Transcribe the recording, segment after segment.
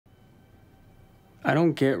I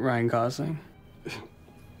don't get Ryan Gosling.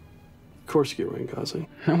 Of course you get Ryan Gosling.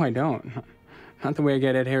 No, I don't. Not the way I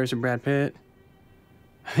get Ed Harris or Brad Pitt.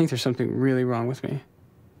 I think there's something really wrong with me.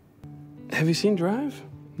 Have you seen Drive?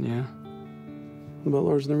 Yeah, What about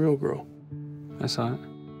Lars and the Real Girl? I saw it.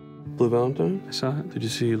 Blue Valentine? I saw it. Did you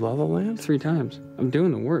see La La Land? 3 times. I'm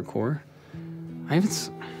doing the work, Core. I even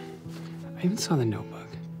saw The Notebook.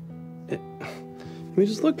 I mean,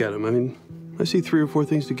 just look at him. I mean, I see 3 or 4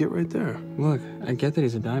 things to get right there. Look, I get that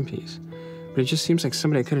he's a dime piece, but it just seems like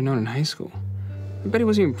somebody I could have known in high school. I bet he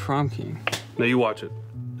wasn't even prom king. Now you watch it.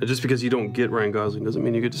 And just because you don't get Ryan Gosling doesn't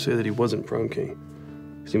mean you get to say that he wasn't prom king.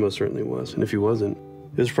 Because he most certainly was. And if he wasn't,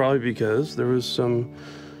 it was probably because there was some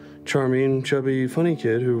charming, chubby, funny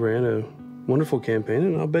kid who ran a wonderful campaign,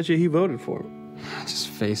 and I'll bet you he voted for him. Just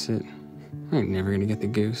face it, I ain't never gonna get the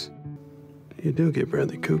goose. You do get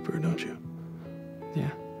Bradley Cooper, don't you?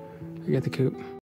 Yeah, I get the coupe.